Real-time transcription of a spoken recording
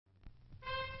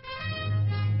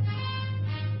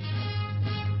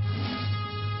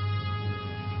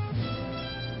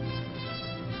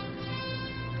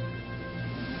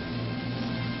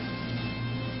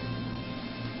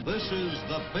This is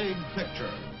The Big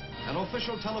Picture, an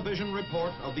official television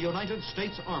report of the United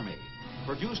States Army,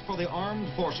 produced for the armed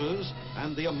forces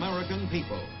and the American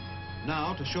people.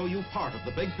 Now, to show you part of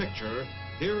the big picture,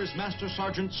 here is Master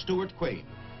Sergeant Stuart Quaid.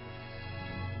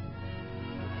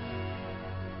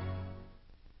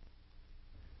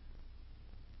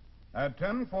 At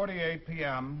 10:48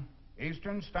 p.m.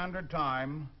 Eastern Standard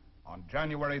Time on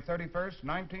January 31st,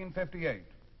 1958,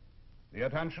 the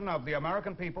attention of the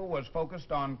American people was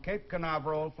focused on Cape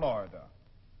Canaveral, Florida,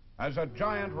 as a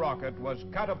giant rocket was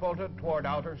catapulted toward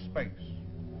outer space.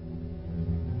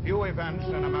 Few events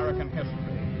in American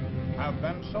history have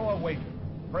been so awaited,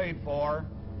 prayed for,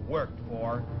 worked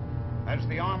for, as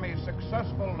the Army's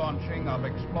successful launching of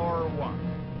Explorer 1.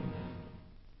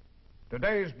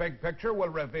 Today's big picture will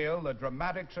reveal the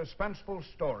dramatic, suspenseful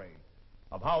story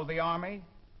of how the Army,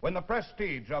 when the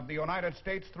prestige of the United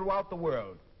States throughout the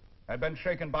world had been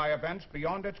shaken by events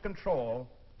beyond its control,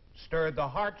 stirred the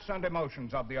hearts and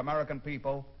emotions of the American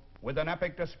people with an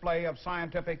epic display of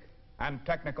scientific and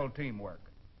technical teamwork.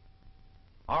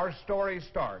 Our story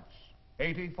starts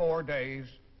 84 days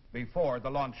before the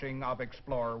launching of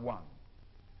Explorer 1.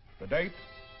 The date,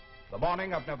 the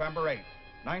morning of November 8,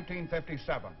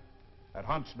 1957, at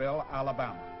Huntsville,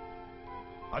 Alabama.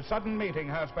 A sudden meeting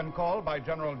has been called by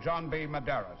General John B.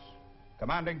 Medeiros,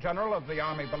 Commanding General of the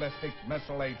Army Ballistic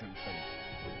Missile Agency.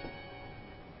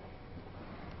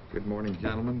 Good morning,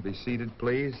 gentlemen. Be seated,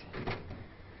 please.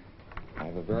 I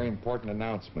have a very important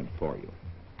announcement for you.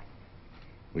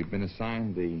 We've been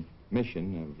assigned the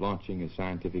mission of launching a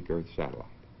scientific Earth satellite.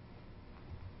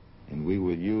 And we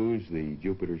will use the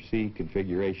Jupiter-C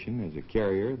configuration as a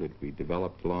carrier that we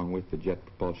developed along with the Jet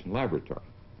Propulsion Laboratory.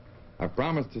 I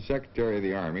promised the Secretary of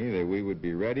the Army that we would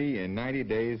be ready in 90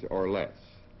 days or less.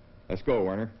 Let's go,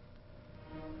 Werner.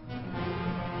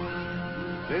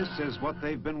 This is what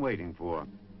they've been waiting for.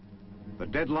 The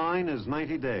deadline is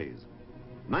 90 days.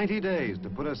 90 days to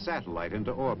put a satellite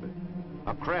into orbit.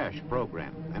 A crash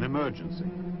program, an emergency.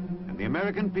 And the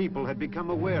American people had become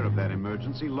aware of that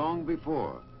emergency long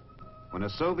before, when a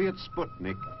Soviet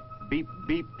Sputnik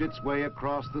beeped its way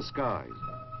across the skies.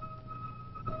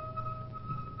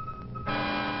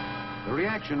 The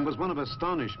reaction was one of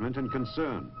astonishment and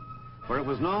concern, for it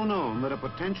was now known that a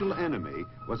potential enemy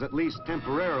was at least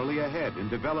temporarily ahead in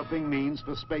developing means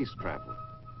for space travel.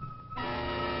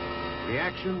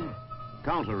 Reaction,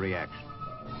 counter-reaction.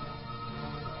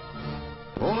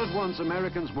 All at once,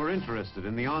 Americans were interested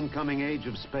in the oncoming age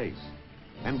of space.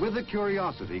 And with the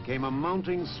curiosity came a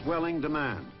mounting, swelling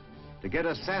demand to get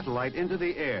a satellite into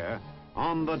the air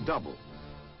on the double.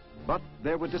 But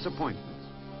there were disappointments.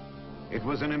 It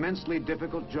was an immensely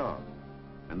difficult job,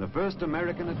 and the first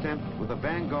American attempt with a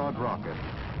Vanguard rocket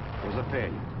was a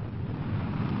failure.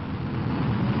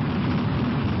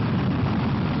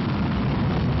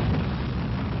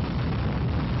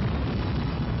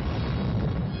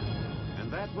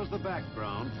 That was the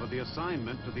background for the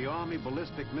assignment to the Army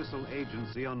Ballistic Missile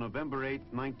Agency on November 8,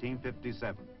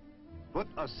 1957. Put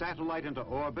a satellite into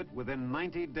orbit within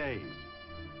 90 days.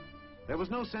 There was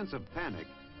no sense of panic,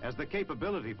 as the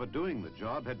capability for doing the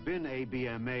job had been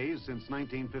ABMA's since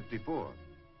 1954.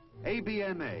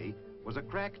 ABMA was a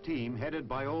crack team headed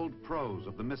by old pros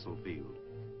of the missile field.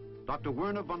 Dr.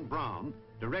 Werner von Braun,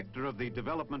 director of the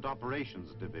Development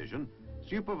Operations Division,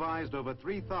 supervised over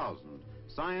 3,000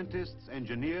 scientists,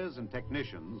 engineers, and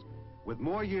technicians with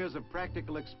more years of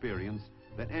practical experience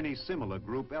than any similar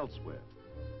group elsewhere.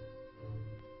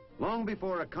 Long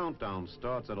before a countdown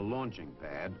starts at a launching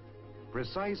pad,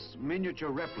 precise miniature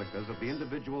replicas of the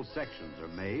individual sections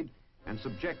are made and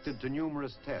subjected to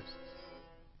numerous tests.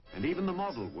 And even the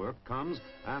model work comes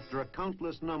after a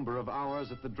countless number of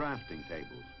hours at the drafting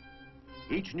tables.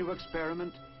 Each new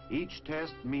experiment, each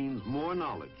test means more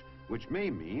knowledge, which may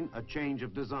mean a change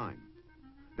of design.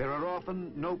 There are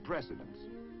often no precedents.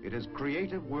 It is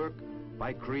creative work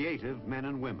by creative men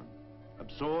and women,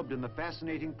 absorbed in the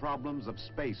fascinating problems of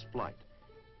space flight.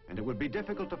 And it would be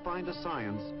difficult to find a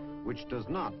science which does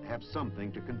not have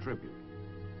something to contribute.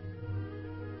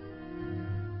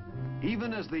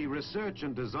 Even as the research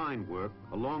and design work,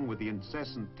 along with the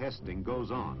incessant testing,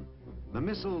 goes on, the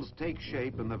missiles take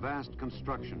shape in the vast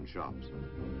construction shops.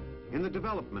 In the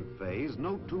development phase,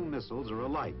 no two missiles are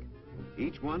alike.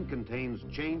 Each one contains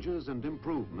changes and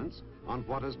improvements on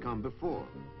what has come before.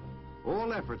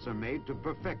 All efforts are made to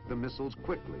perfect the missiles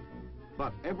quickly,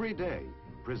 but every day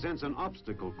presents an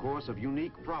obstacle course of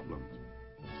unique problems.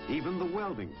 Even the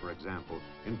welding, for example,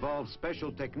 involves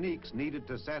special techniques needed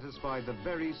to satisfy the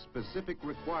very specific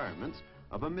requirements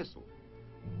of a missile.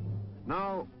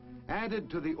 Now, added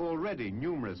to the already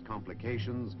numerous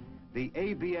complications, the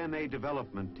ABMA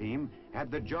development team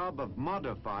had the job of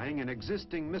modifying an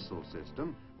existing missile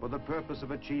system for the purpose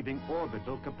of achieving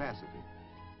orbital capacity.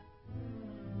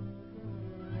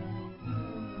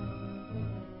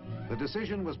 The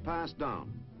decision was passed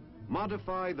down.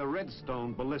 Modify the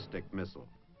Redstone ballistic missile,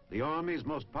 the Army's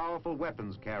most powerful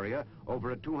weapons carrier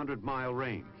over a 200-mile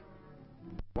range.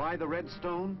 Why the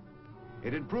Redstone?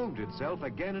 It had proved itself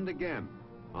again and again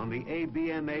on the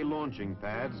ABMA launching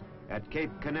pads at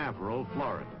Cape Canaveral,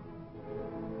 Florida.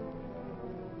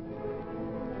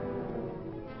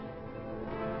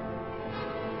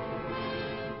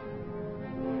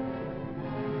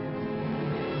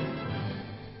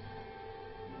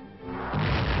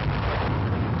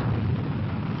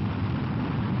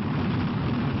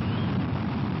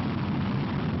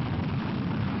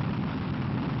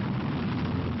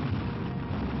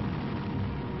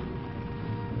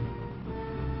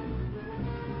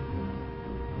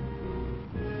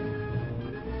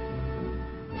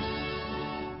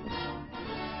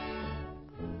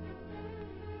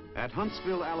 At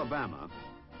Huntsville, Alabama,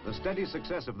 the steady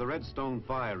success of the Redstone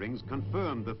firings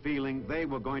confirmed the feeling they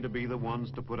were going to be the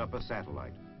ones to put up a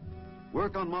satellite.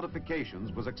 Work on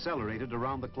modifications was accelerated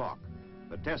around the clock.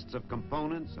 The tests of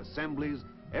components, assemblies,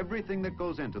 everything that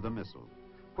goes into the missile.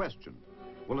 Question: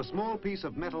 will a small piece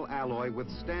of metal alloy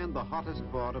withstand the hottest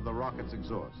part of the rocket's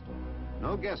exhaust?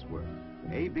 No guesswork.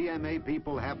 ABMA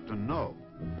people have to know.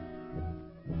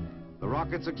 The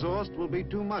rocket's exhaust will be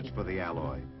too much for the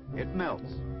alloy. It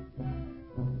melts.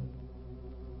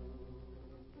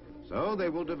 So they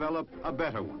will develop a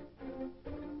better one.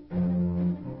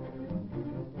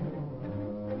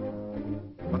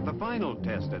 But the final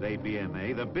test at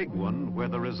ABMA, the big one, where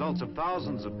the results of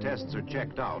thousands of tests are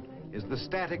checked out, is the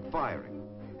static firing.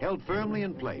 Held firmly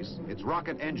in place, its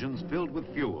rocket engines filled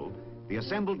with fuel, the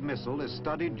assembled missile is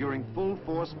studied during full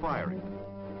force firing.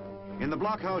 In the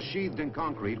blockhouse sheathed in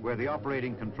concrete where the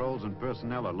operating controls and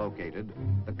personnel are located,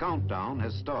 the countdown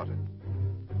has started.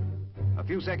 A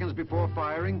few seconds before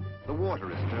firing, the water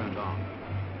is turned on.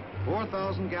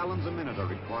 4,000 gallons a minute are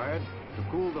required to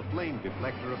cool the flame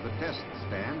deflector of the test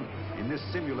stand in this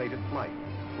simulated flight,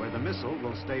 where the missile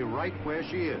will stay right where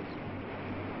she is.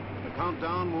 The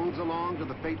countdown moves along to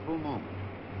the fateful moment.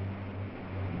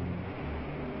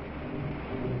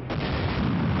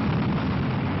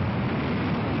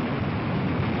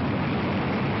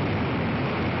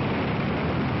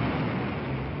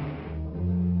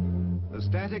 The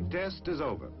static test is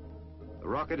over. The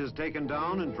rocket is taken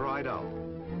down and dried out.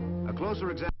 A closer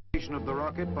examination of the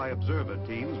rocket by observer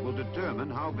teams will determine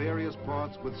how various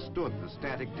parts withstood the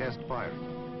static test firing.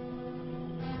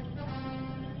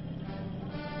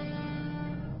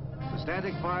 The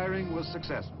static firing was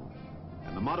successful,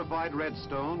 and the modified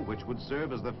Redstone, which would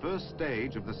serve as the first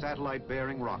stage of the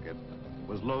satellite-bearing rocket,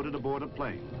 was loaded aboard a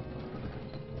plane.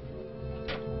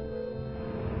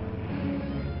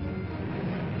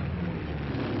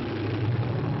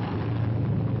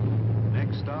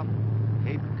 Stop,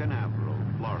 Cape Canaveral,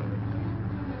 Florida.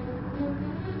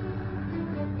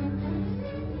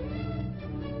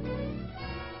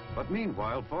 But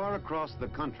meanwhile, far across the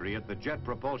country at the Jet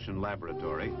Propulsion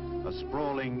Laboratory, a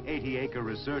sprawling 80-acre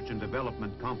research and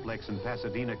development complex in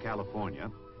Pasadena, California,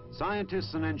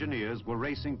 scientists and engineers were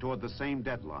racing toward the same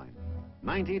deadline: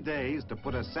 90 days to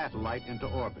put a satellite into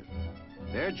orbit.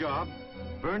 Their job: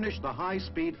 furnish the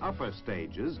high-speed upper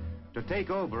stages to take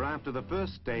over after the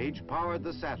first stage powered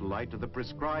the satellite to the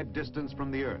prescribed distance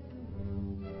from the Earth.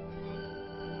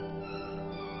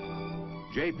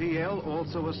 JPL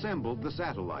also assembled the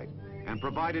satellite and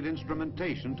provided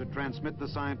instrumentation to transmit the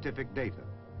scientific data.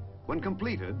 When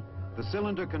completed, the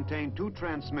cylinder contained 2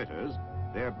 transmitters,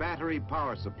 their battery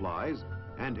power supplies,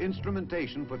 and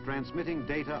instrumentation for transmitting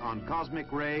data on cosmic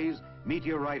rays,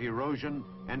 meteorite erosion,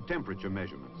 and temperature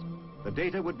measurements. The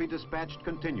data would be dispatched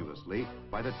continuously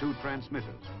by the 2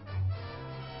 transmitters.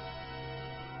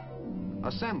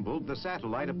 Assembled, the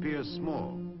satellite appears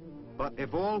small, but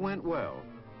if all went well,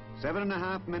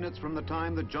 7.5 minutes from the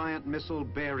time the giant missile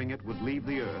bearing it would leave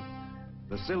the Earth,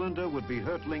 the cylinder would be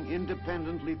hurtling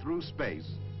independently through space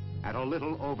at a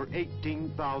little over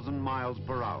 18,000 miles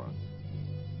per hour.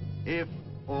 If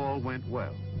all went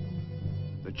well.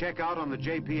 The checkout on the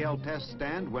JPL test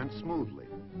stand went smoothly,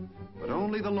 but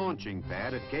only the launching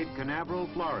pad at Cape Canaveral,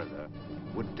 Florida,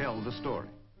 would tell the story.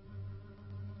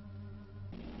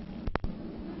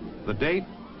 The date: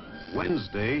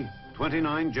 Wednesday,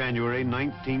 29 January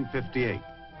 1958.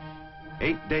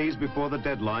 8 days before the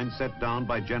deadline set down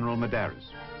by General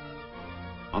Medeiros.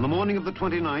 On the morning of the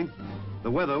 29th, the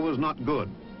weather was not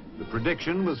good. The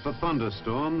prediction was for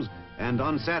thunderstorms and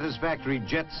unsatisfactory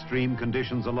jet stream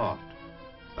conditions aloft.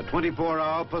 A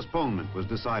 24-hour postponement was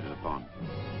decided upon.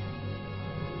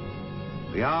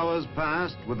 The hours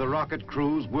passed with the rocket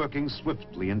crews working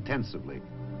swiftly, intensively.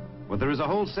 But there is a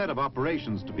whole set of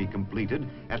operations to be completed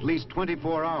at least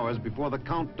 24 hours before the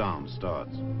countdown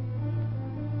starts.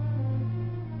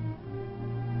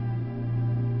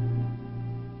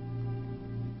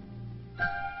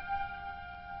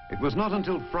 It was not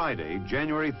until Friday,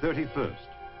 January 31st,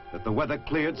 that the weather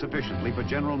cleared sufficiently for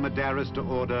General Medeiros to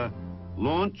order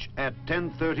launch at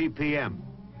 10:30 p.m.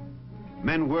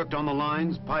 Men worked on the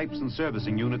lines, pipes, and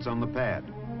servicing units on the pad.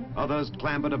 Others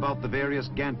clambered about the various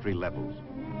gantry levels.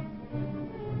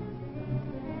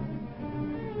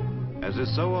 As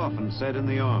is so often said in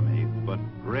the Army, but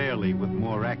rarely with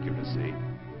more accuracy,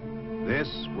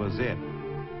 this was it.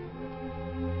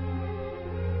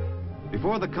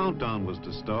 Before the countdown was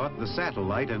to start, the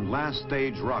satellite and last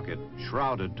stage rocket,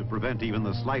 shrouded to prevent even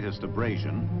the slightest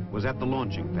abrasion, was at the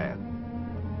launching pad.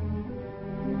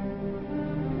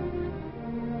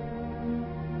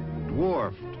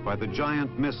 Dwarfed by the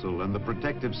giant missile and the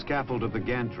protective scaffold of the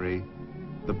gantry,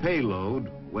 the payload,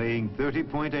 weighing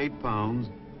 30.8 pounds,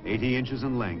 80 inches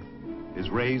in length, is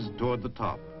raised toward the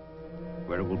top,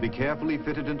 where it will be carefully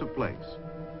fitted into place,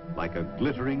 like a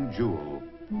glittering jewel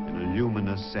in a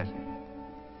luminous setting.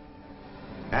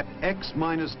 At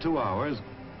X-2 hours,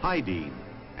 hydine,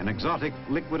 an exotic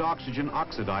liquid oxygen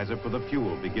oxidizer for the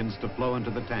fuel, begins to flow into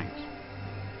the tanks.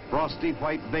 Frosty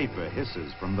white vapor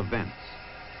hisses from the vents.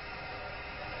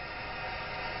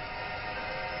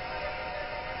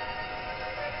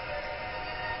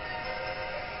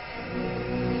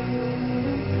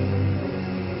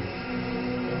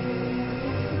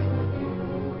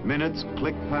 Minutes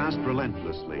click past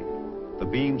relentlessly. The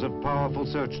beams of powerful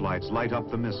searchlights light up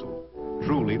the missile.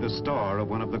 Truly the star of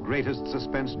one of the greatest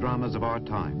suspense dramas of our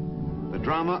time. The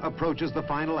drama approaches the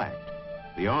final act,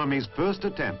 the Army's first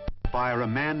attempt to fire a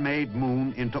man-made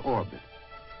moon into orbit.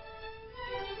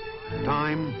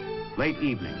 Time, late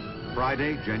evening,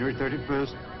 Friday, January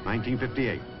 31st,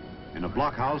 1958, in a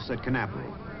blockhouse at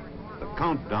Canaveral. The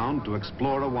countdown to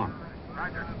Explorer 1.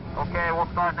 Okay,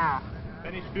 we'll start now.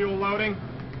 Finish fuel loading.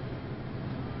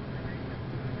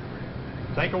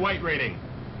 Take a weight reading.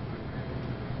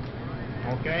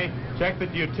 Okay, check the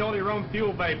utility room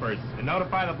fuel vapors and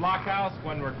notify the blockhouse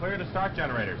when we're clear to start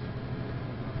generators.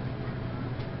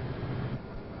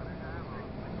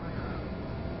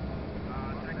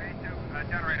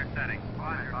 Generator setting.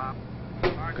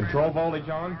 Control voltage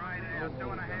on.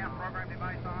 2.5, program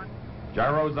device on.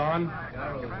 Gyros on.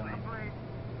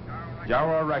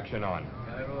 Gyro erection on.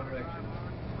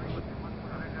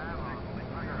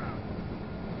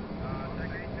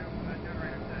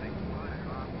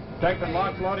 Check that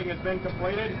launch loading has been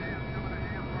completed.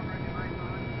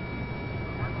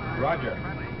 Roger.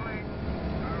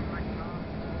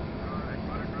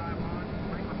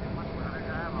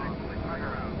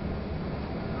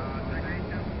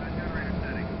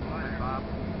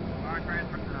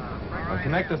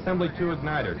 Connect assembly to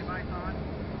igniters.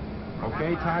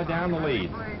 Okay, tie down the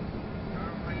leads.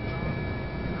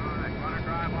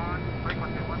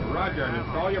 Roger, and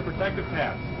install your protective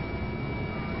tabs.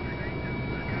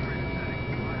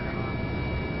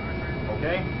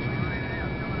 Okay?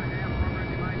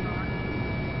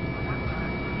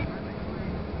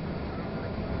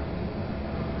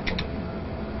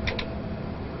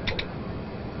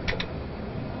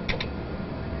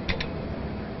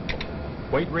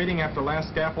 Weight reading after last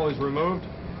scaffold is removed.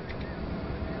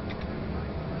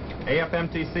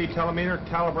 AFMTC telemeter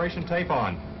calibration tape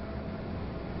on.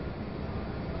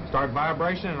 Start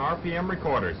vibration and RPM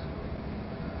recorders.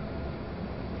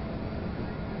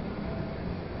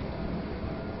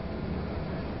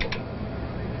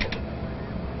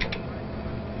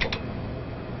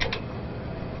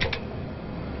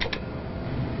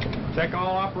 Check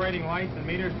all operating lights and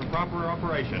meters for proper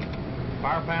operation.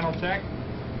 Fire panel check.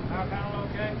 Power panel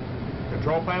okay.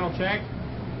 Control panel check.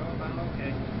 Control panel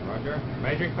okay. Roger.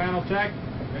 Measuring panel check.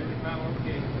 Measuring panel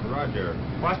okay. Roger.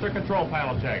 Cluster control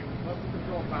panel check. Cluster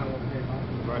control panel okay.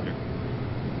 Roger.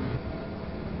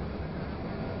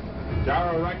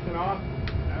 Gyro erection off.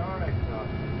 Gyro erection off.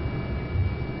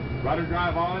 Rudder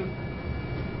drive on.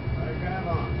 Rudder drive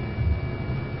on.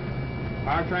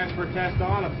 Power transfer test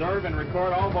on. Observe and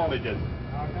record all voltages.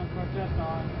 Power transfer test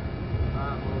on.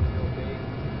 Okay.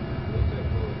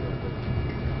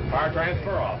 Power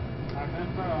transfer off. Power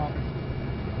transfer off.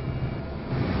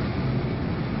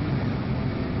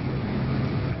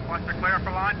 Cluster clear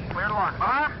for launch? Clear to launch.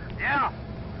 Yeah.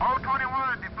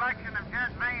 021, deflection of jet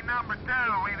vane number 2.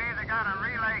 We've either got a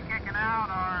relay kicking out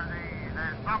or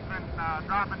there's something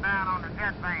dropping down on the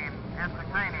jet vane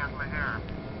instantaneously here.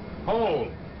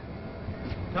 Hold.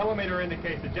 Telemeter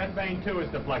indicates that jet vane 2 is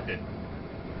deflected.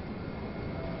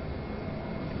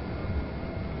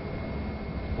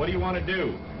 What do you want to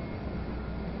do?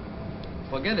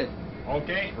 Forget it.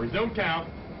 Okay, resume count.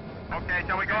 Okay,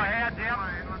 shall we go ahead, Jim?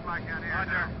 It looks like that, yeah.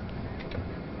 Roger.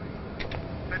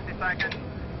 50 seconds.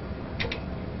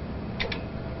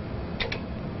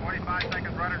 45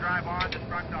 seconds, rudder drive on,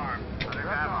 destruct arm. Rudder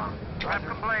drive on. Prep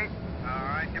complete. All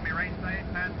right, give me range safe,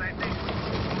 pan safety.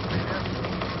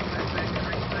 Pan safety,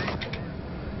 range safe.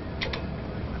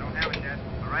 I don't have it yet.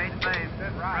 Range safe.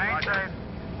 Range safe.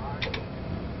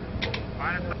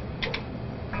 Minus.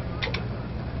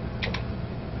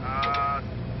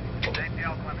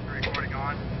 JPL telemetry recording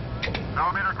on.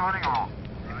 Telemeter recording on.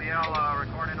 JPL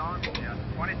recording on? Yes.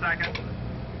 20 seconds.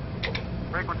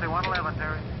 Frequency 111,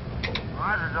 Terry.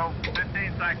 Roger, Joe.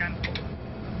 15 seconds.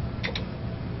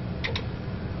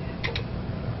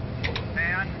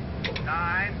 10,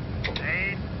 9,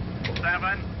 8,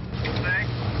 7, 6,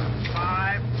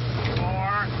 5,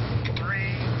 4, 3,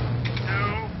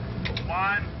 2,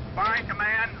 1. Firing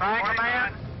command. Firing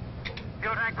command.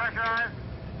 Fuel tank pressurized.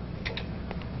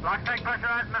 Block tank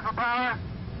pressurized. Missile power.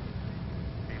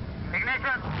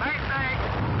 Ignition. Base tank.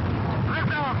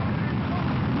 Lift off.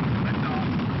 Lift off.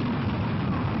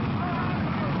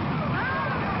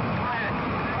 Quiet.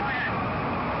 Quiet.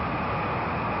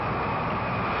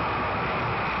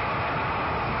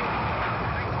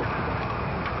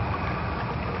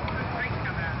 Thanks,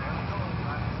 Commander.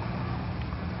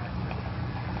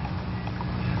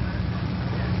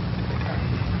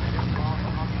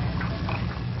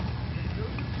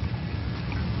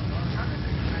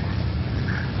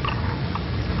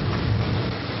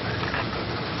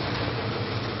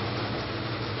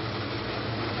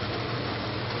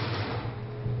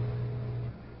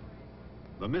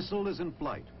 The missile is in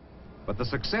flight, but the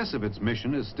success of its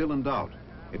mission is still in doubt.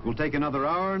 It will take another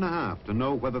hour and a half to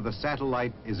know whether the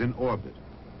satellite is in orbit,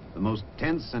 the most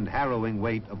tense and harrowing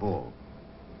wait of all.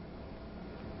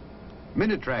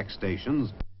 Minitrack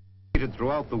stations, operated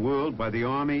throughout the world by the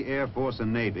Army, Air Force,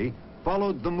 and Navy,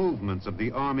 followed the movements of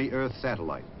the Army Earth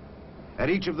satellite. At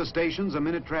each of the stations, a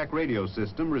Minitrack radio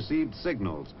system received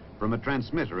signals from a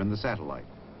transmitter in the satellite.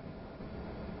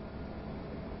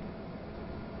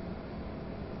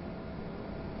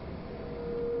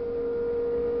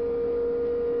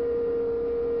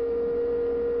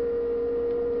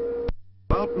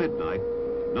 About midnight,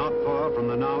 not far from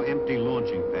the now empty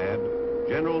launching pad,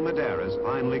 General Medeiros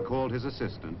finally called his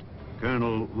assistant,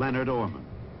 Colonel Leonard Orman.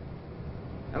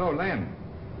 Hello, Len.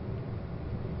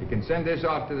 You can send this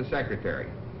off to the secretary.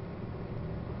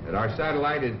 That our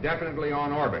satellite is definitely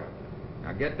on orbit.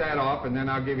 Now get that off, and then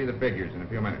I'll give you the figures in a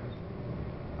few minutes.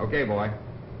 Okay, boy.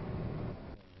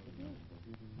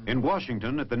 In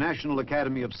Washington, at the National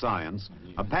Academy of Science,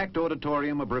 a packed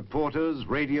auditorium of reporters,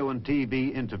 radio and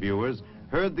TV interviewers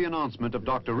heard the announcement of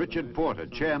Dr. Richard Porter,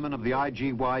 chairman of the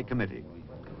IGY committee.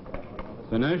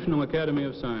 The National Academy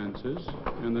of Sciences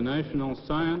and the National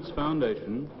Science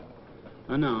Foundation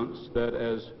announced that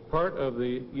as part of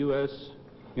the U.S.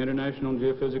 International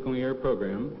Geophysical Year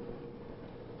program,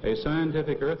 a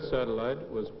scientific Earth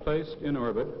satellite was placed in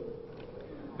orbit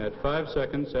at 5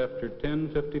 seconds after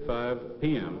 10:55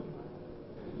 p.m.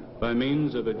 by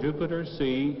means of a Jupiter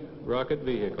C rocket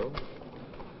vehicle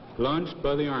launched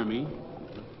by the Army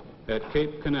at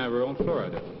Cape Canaveral,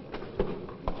 Florida.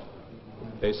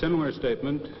 A similar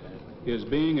statement is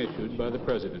being issued by the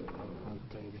President.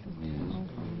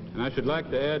 And I should like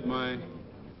to add my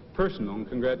personal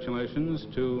congratulations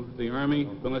to the Army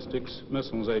Ballistics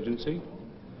Missiles Agency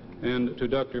and to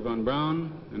Dr. Von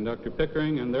Braun and Dr.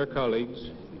 Pickering and their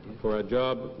colleagues for a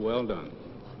job well done.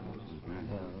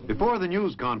 Before the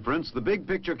news conference, the big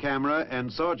picture camera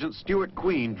and Sergeant Stuart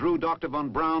Queen drew Dr. Von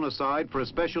Braun aside for a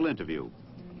special interview.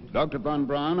 Dr. Von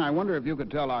Braun, I wonder if you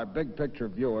could tell our big picture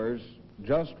viewers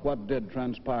just what did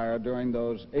transpire during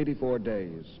those 84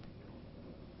 days.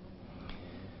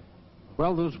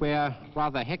 Well, those were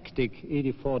rather hectic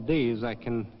 84 days, I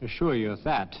can assure you of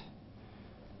that.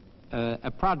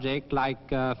 A project like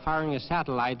firing a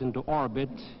satellite into orbit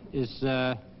is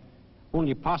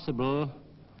only possible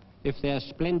if there's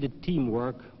splendid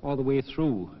teamwork all the way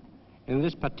through. In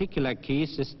this particular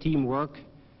case, this teamwork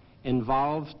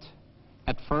involved,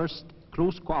 at first,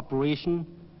 close cooperation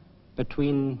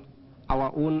between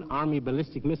our own Army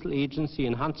Ballistic Missile Agency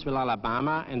in Huntsville,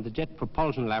 Alabama, and the Jet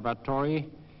Propulsion Laboratory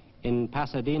in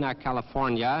Pasadena,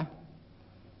 California.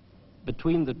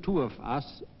 Between the two of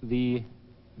us, the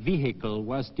vehicle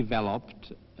was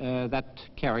developed that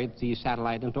carried the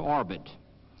satellite into orbit.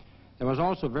 There was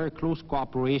also very close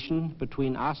cooperation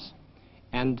between us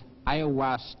and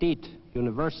Iowa State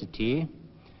University,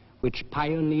 which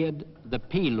pioneered the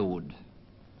payload.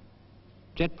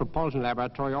 Jet Propulsion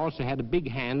Laboratory also had a big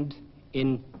hand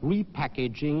in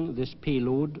repackaging this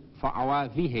payload for our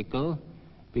vehicle,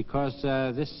 because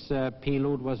this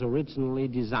payload was originally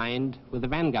designed with the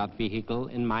Vanguard vehicle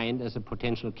in mind as a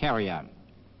potential carrier.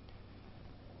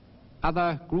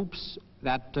 Other groups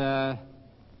that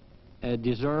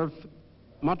deserve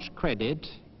much credit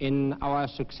in our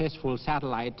successful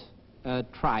satellite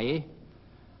try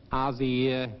are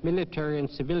the military and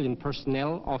civilian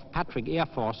personnel of Patrick Air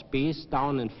Force Base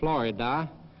down in Florida,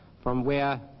 from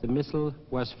where the missile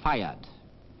was fired.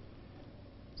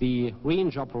 The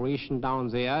range operation down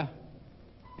there,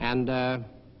 and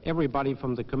everybody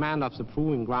from the command of the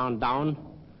proving ground down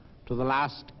to the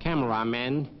last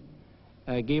cameraman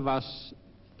gave us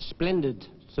splendid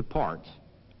support.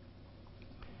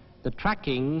 The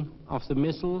tracking of the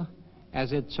missile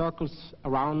as it circles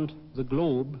around the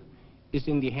globe is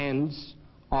in the hands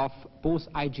of both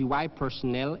IGY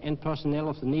personnel and personnel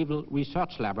of the Naval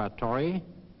Research Laboratory.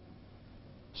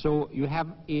 So you have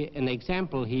an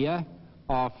example here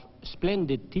of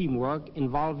splendid teamwork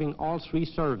involving all three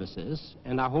services,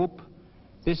 and I hope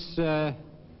this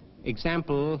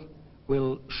example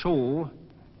will show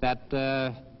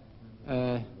that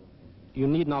you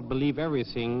need not believe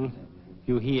everything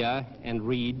you hear and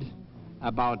read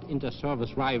about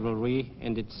inter-service rivalry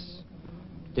and its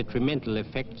detrimental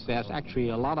effects. There's actually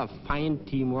a lot of fine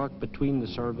teamwork between the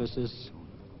services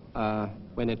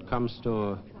when it comes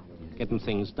to getting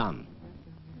things done.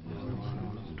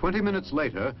 20 minutes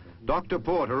later, Dr.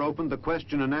 Porter opened the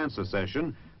question and answer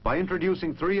session by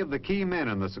introducing three of the key men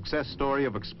in the success story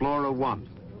of Explorer 1.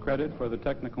 Credit for the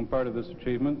technical part of this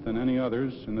achievement than any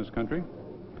others in this country.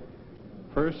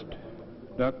 First,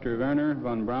 Dr. Werner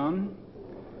von Braun,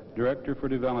 Director for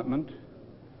Development,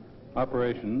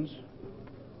 Operations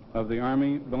of the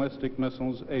Army Ballistic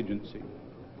Missiles Agency.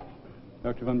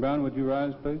 Dr. von Braun, would you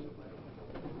rise, please?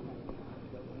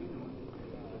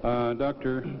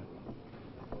 Dr.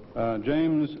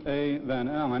 James A. Van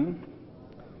Allen,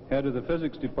 Head of the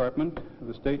Physics Department of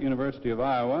the State University of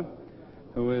Iowa,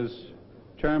 who is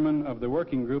Chairman of the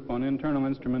Working Group on Internal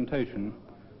Instrumentation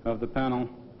of the Panel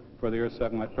for the Earth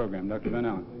Satellite Program. Dr. Van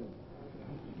Allen.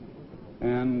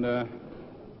 And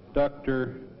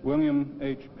Dr. William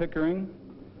H. Pickering,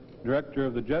 Director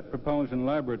of the Jet Propulsion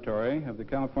Laboratory of the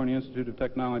California Institute of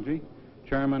Technology,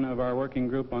 Chairman of our Working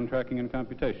Group on Tracking and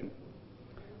Computation.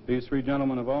 These three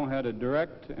gentlemen have all had a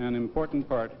direct and important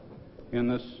part in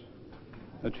this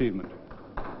achievement.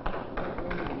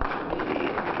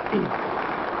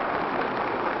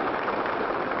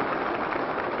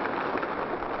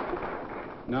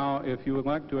 Now, if you would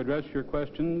like to address your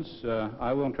questions,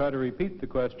 I will try to repeat the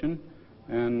question,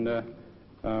 and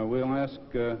we'll ask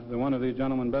the one of these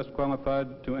gentlemen best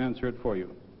qualified to answer it for you.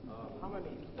 How many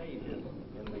stages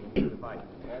in the device?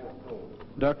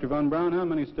 Dr. von Braun, how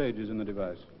many stages in the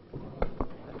device?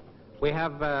 We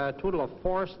have a total of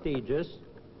 4 stages.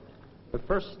 The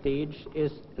first stage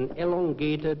is an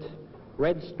elongated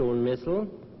Redstone missile.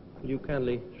 Will you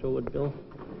kindly show it, Bill?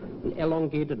 An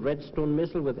elongated Redstone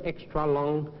missile with extra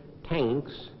long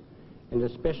tanks and a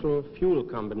special fuel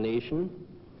combination,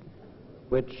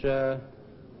 which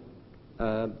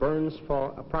burns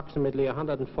for approximately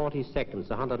 140 seconds,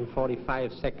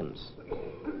 145 seconds.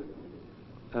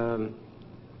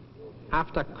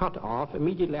 After cutoff,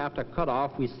 immediately after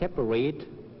cutoff, we separate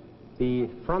the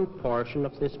front portion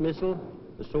of this missile,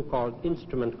 the so-called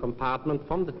instrument compartment,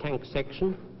 from the tank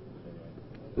section.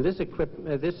 This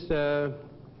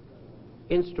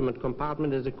instrument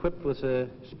compartment is equipped with a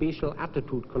spatial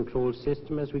attitude control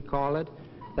system, as we call it,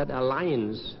 that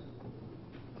aligns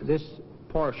this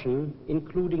portion,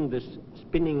 including this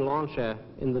spinning launcher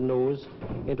in the nose,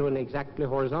 into an exactly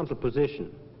horizontal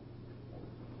position.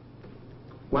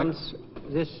 Once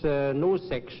this nose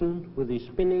section with the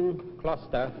spinning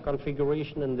cluster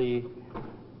configuration in the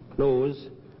nose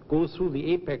goes through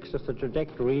the apex of the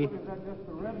trajectory,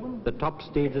 the top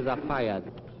stages are fired.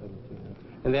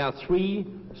 And there are 3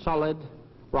 solid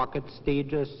rocket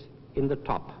stages in the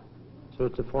top. So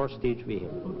it's a 4-stage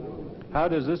vehicle. How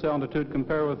does this altitude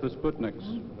compare with the Sputniks?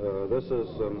 This is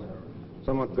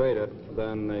somewhat greater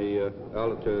than the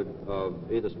altitude of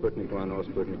either Sputnik 1 or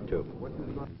Sputnik 2.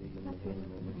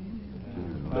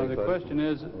 The question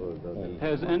is,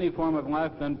 has any form of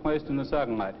life been placed in the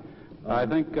satellite? I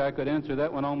think I could answer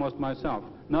that one almost myself.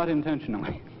 Not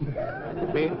intentionally.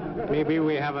 Maybe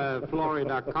we have a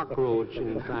Florida cockroach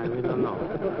inside, we don't know.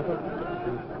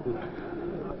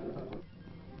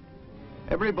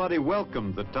 Everybody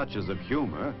welcomed the touches of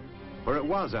humor, for it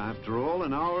was, after all,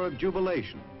 an hour of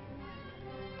jubilation.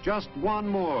 Just one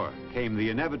more, came the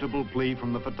inevitable plea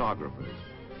from the photographers.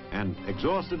 And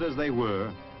exhausted as they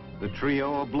were, the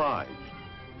trio obliged,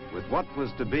 with what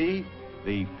was to be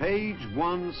the page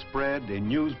one spread in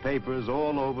newspapers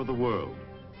all over the world.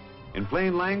 In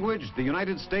plain language, the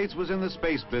United States was in the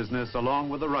space business along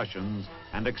with the Russians,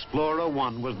 and Explorer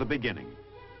 1 was the beginning.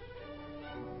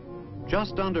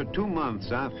 Just under 2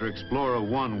 months after Explorer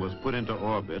 1 was put into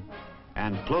orbit,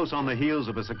 and close on the heels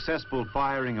of a successful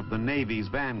firing of the Navy's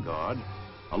Vanguard,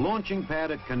 a launching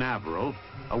pad at Canaveral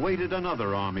awaited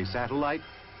another Army satellite,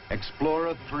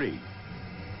 Explorer 3.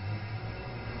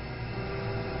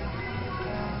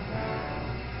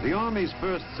 The Army's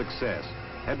first success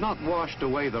had not washed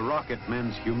away the rocket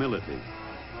men's humility,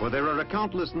 for there are a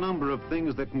countless number of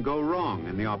things that can go wrong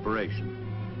in the operation.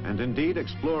 And indeed,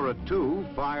 Explorer 2,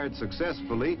 fired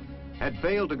successfully, had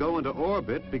failed to go into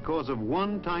orbit because of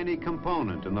one tiny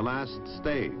component in the last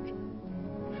stage.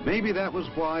 Maybe that was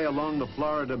why along the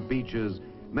Florida beaches,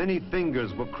 many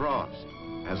fingers were crossed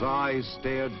as eyes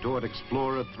stared toward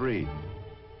Explorer 3.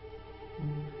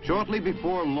 Shortly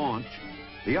before launch,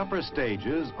 the upper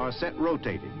stages are set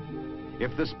rotating.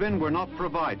 If the spin were not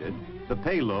provided, the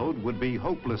payload would be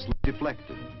hopelessly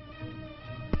deflected.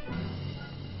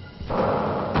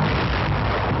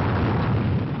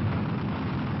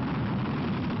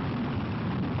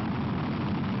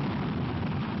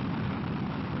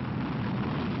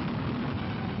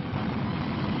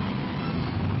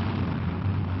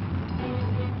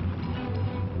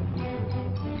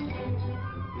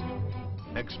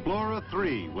 Explorer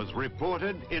 3 was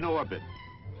reported in orbit.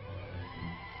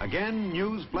 Again,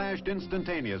 news flashed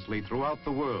instantaneously throughout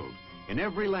the world, in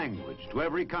every language, to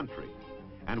every country.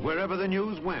 And wherever the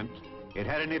news went, it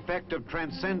had an effect of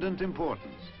transcendent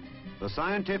importance. The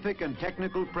scientific and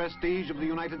technical prestige of the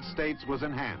United States was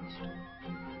enhanced.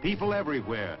 People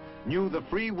everywhere knew the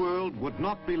free world would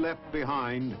not be left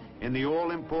behind in the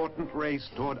all-important race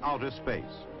toward outer space.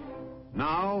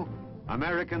 Now,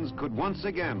 Americans could once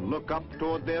again look up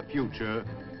toward their future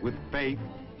with faith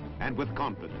and with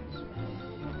confidence.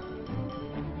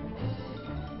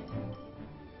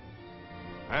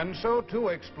 And so 2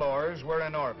 explorers were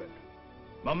in orbit.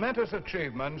 Momentous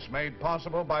achievements made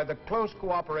possible by the close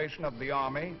cooperation of the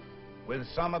Army with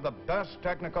some of the best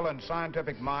technical and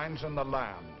scientific minds in the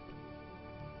land.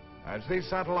 As these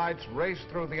satellites raced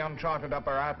through the uncharted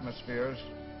upper atmospheres,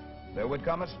 there would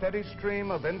come a steady stream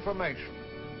of information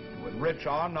to enrich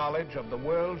our knowledge of the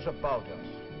worlds about us.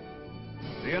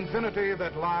 The infinity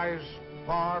that lies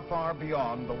far, far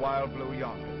beyond the wild blue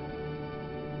yonder.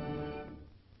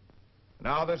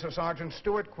 Now this is Sergeant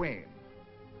Stuart Queen,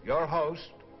 your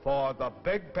host for The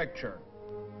Big Picture.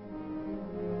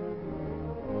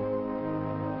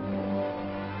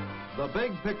 The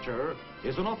Big Picture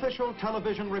is an official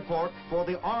television report for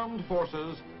the armed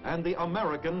forces and the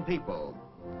American people.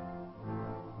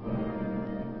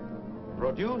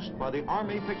 Produced by the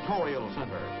Army Pictorial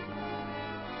Center.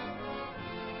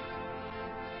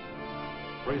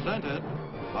 Presented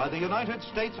by the United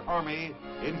States Army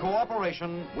in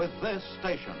cooperation with this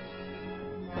station.